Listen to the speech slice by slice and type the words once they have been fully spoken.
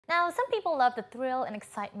Now, some people love the thrill and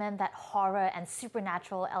excitement that horror and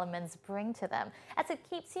supernatural elements bring to them, as it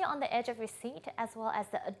keeps you on the edge of your seat, as well as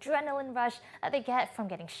the adrenaline rush that they get from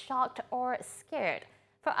getting shocked or scared.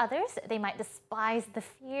 For others, they might despise the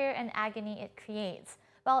fear and agony it creates.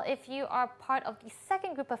 Well, if you are part of the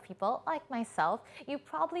second group of people, like myself, you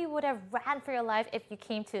probably would have ran for your life if you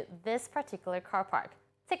came to this particular car park.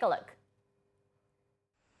 Take a look.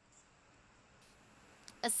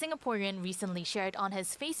 A Singaporean recently shared on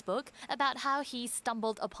his Facebook about how he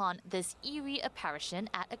stumbled upon this eerie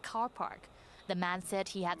apparition at a car park. The man said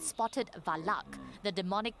he had spotted Valak, the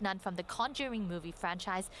demonic nun from the Conjuring movie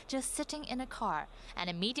franchise, just sitting in a car,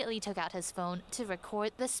 and immediately took out his phone to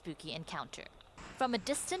record the spooky encounter. From a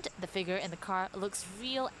distance, the figure in the car looks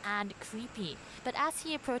real and creepy, but as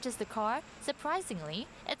he approaches the car, surprisingly,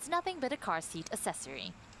 it's nothing but a car seat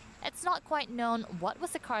accessory. It's not quite known what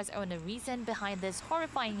was the car's owner reason behind this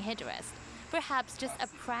horrifying headrest, perhaps just a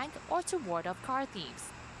prank or to ward off car thieves.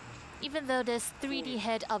 Even though this 3D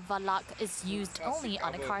head of Valak is used only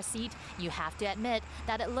on a car seat, you have to admit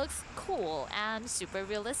that it looks cool and super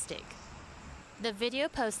realistic. The video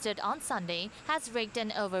posted on Sunday has raked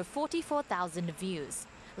in over 44,000 views.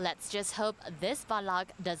 Let's just hope this Valak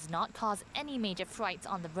does not cause any major frights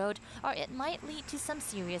on the road, or it might lead to some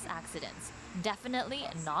serious accidents. Definitely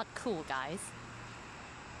not cool, guys.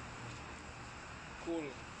 Cool.